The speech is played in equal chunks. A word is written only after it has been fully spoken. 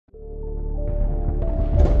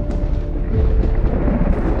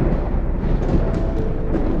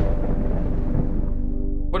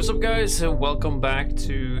What's up guys, and welcome back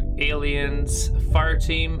to Aliens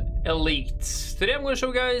Fireteam Elite. Today I'm going to show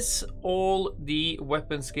you guys all the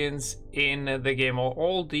weapon skins in the game, or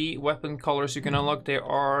all the weapon colors you can unlock. There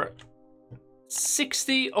are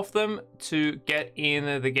 60 of them to get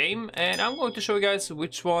in the game, and I'm going to show you guys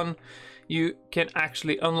which one you can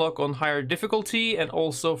actually unlock on higher difficulty, and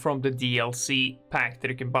also from the DLC pack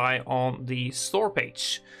that you can buy on the store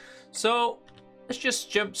page. So let's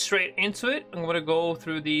just jump straight into it. I'm going to go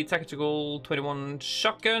through the Tactical 21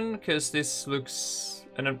 shotgun because this looks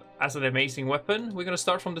as an amazing weapon. We're going to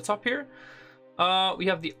start from the top here. We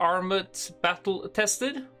have the Armored Battle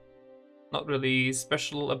Tested. Not really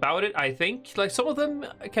special about it, I think. Like, some of them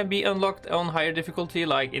can be unlocked on higher difficulty,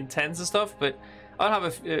 like intense and stuff, but I'll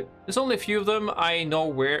have there's only a few of them I know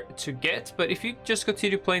where to get. But if you just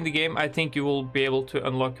continue playing the game, I think you will be able to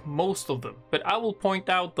unlock most of them. But I will point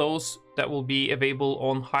out those that will be available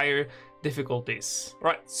on higher difficulties.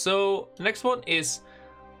 Right, so the next one is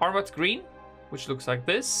Armored Green, which looks like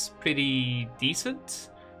this, pretty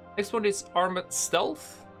decent. Next one is Armored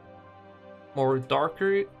Stealth, more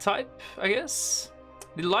darker type, I guess.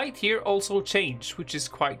 The light here also changed, which is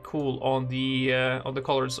quite cool on the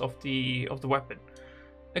colors of the weapon.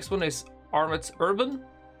 Next one is Armored Urban.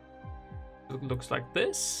 It looks like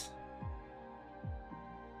this.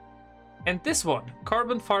 And this one,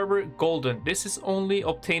 Carbon Fiber Golden. This is only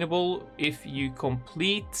obtainable if you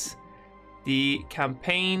complete the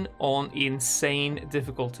campaign on insane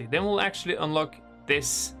difficulty. Then we'll actually unlock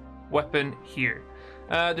this weapon here.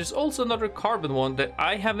 There's also another carbon one that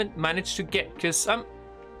I haven't managed to get because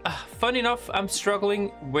funny enough, I'm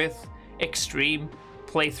struggling with extreme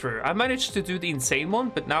playthrough. I managed to do the insane one,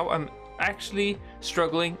 but now I'm actually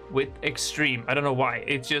struggling with extreme. I don't know why.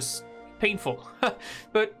 It's just painful.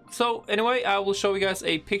 But so anyway, I will show you guys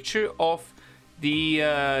a picture of the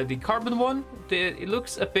carbon one. It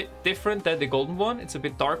looks a bit different than the golden one. It's a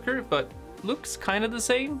bit darker, but looks kind of the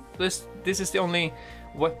same. This is the only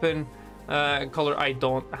weapon color I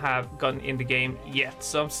don't have gotten in the game yet,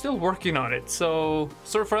 so I'm still working on it. So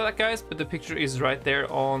sorry for that guys, but the picture is right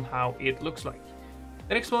there on how it looks like.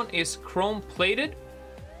 The next one is Chrome Plated.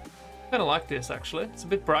 Kind of like this actually. It's a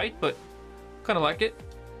bit bright, but kind of like it.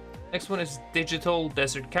 Next one is Digital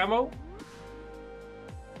Desert Camo.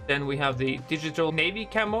 Then we have the Digital Navy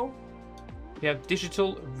Camo. We have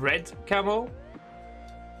Digital Red Camo.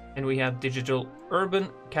 And we have Digital Urban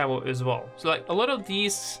Camo as well. So like a lot of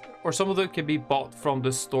these, or some of them, can be bought from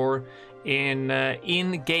the store in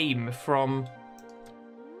game from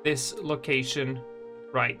this location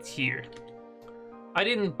right here. I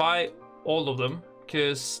didn't buy all of them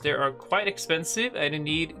because they are quite expensive and you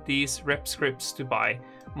need these rep scripts to buy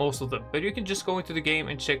most of them, but you can just go into the game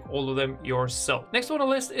and check all of them yourself. Next one on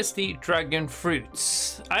the list is the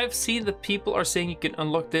Dragonfruits. I've seen that people are saying you can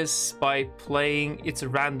unlock this by playing. It's a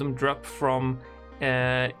random drop from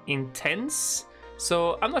Intense.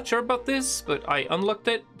 So I'm not sure about this, but I unlocked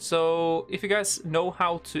it. So if you guys know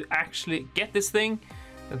how to actually get this thing,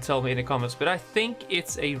 then tell me in the comments. But I think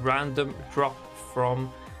it's a random drop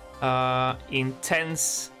from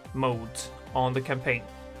Intense mode on the campaign.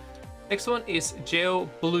 Next one is Geo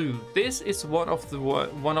Blue. This is one of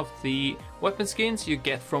the weapon skins you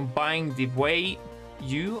get from buying the Way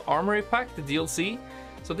U Armory Pack, the DLC.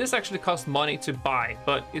 So this actually costs money to buy,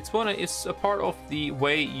 but it's a part of the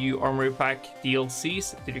Way U Armory Pack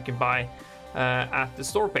DLCs that you can buy at the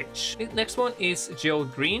store page. Next one is Geo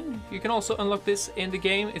Green. You can also unlock this in the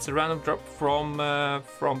game. It's a random drop from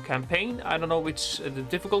campaign. I don't know which the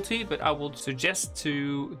difficulty, but I would suggest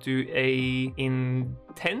to do a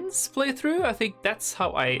intense playthrough. I think that's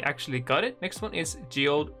how I actually got it. Next one is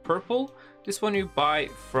Geode Purple. This one you buy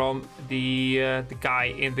from the guy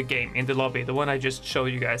in the game, in the lobby, the one I just showed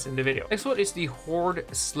you guys in the video. Next one is the Horde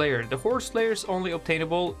Slayer. The Horde Slayer is only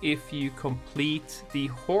obtainable if you complete the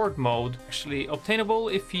Horde mode. Actually obtainable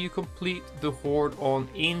if you complete the Horde on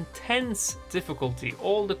intense difficulty,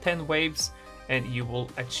 all the 10 waves, and you will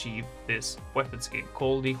achieve this weapon skin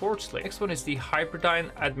called the Horde Slayer. Next one is the Hyperdyne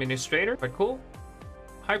Administrator. Quite cool.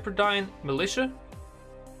 Hyperdyne Militia.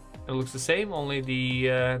 It looks the same, only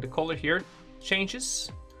the color here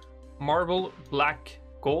changes. Marble Black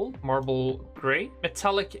Gold, Marble Gray,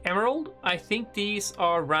 Metallic Emerald. I think these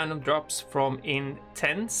are random drops from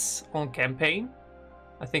Intense on campaign.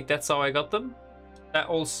 I think that's how I got them. That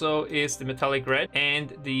also is the Metallic Red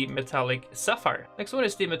and the Metallic Sapphire. Next one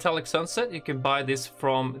is the Metallic Sunset. You can buy this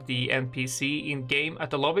from the NPC in game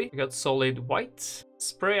at the lobby. You got Solid White,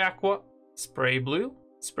 Spray Aqua, Spray Blue,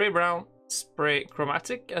 Spray Brown, Spray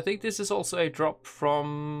Chromatic. I think this is also a drop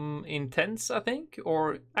from Intense, I think.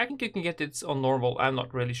 Or I think you can get it on normal, I'm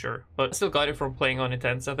not really sure. But I still got it from playing on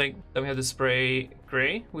Intense, I think. Then we have the Spray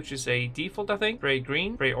Gray, which is a default, I think. Spray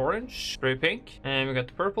Green, Spray Orange, Spray Pink. And we got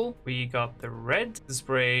the Purple. We got the Red, the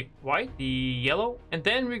Spray White, the Yellow. And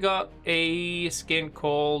then we got a skin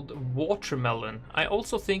called Watermelon. I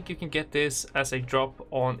also think you can get this as a drop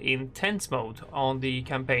on Intense mode on the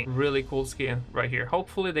campaign. Really cool skin right here.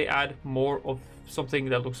 Hopefully they add more of something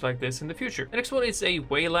that looks like this in the future. The next one is a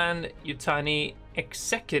Wayland Yutani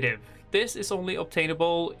Executive. This is only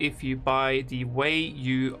obtainable if you buy the Way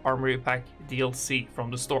You Armory Pack DLC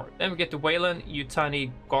from the store. Then we get the Wayland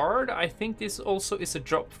Yutani Guard. I think this also is a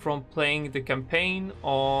drop from playing the campaign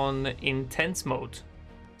on Intense mode.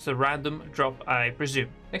 It's a random drop, I presume.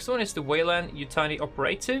 Next one is the Wayland Yutani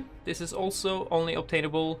Operative. This is also only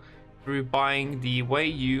obtainable through buying the Way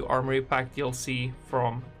You Armory Pack DLC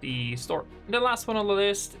from the store. And the last one on the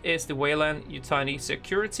list is the Wayland Yutani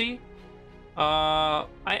Security. I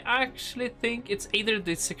actually think it's either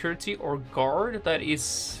the Security or Guard that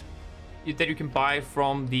you can buy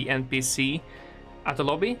from the NPC at the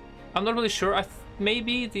lobby. I'm not really sure.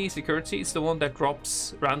 Maybe the Security is the one that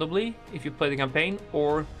drops randomly if you play the campaign,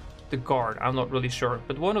 or the Guard. I'm not really sure,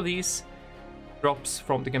 but one of these drops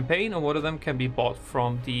from the campaign, and one of them can be bought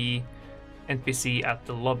from the NPC at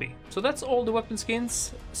the lobby. So that's all the weapon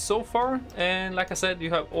skins so far, and like I said,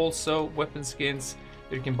 you have also weapon skins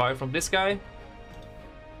that you can buy from this guy,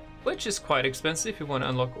 which is quite expensive if you want to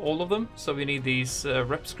unlock all of them. So we need these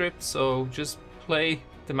rep scripts, so just play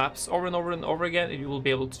the maps over and over and over again and you will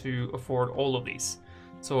be able to afford all of these.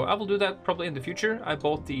 So I will do that probably in the future. I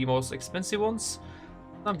bought the most expensive ones.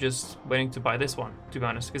 I'm just waiting to buy this one, to be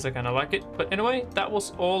honest, because I kind of like it. But anyway, that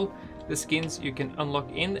was all the skins you can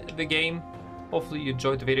unlock in the game. Hopefully you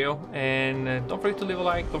enjoyed the video, and don't forget to leave a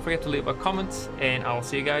like, don't forget to leave a comment, and I'll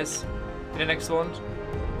see you guys in the next one.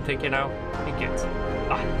 Take care now, and get.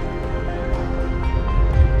 Bye.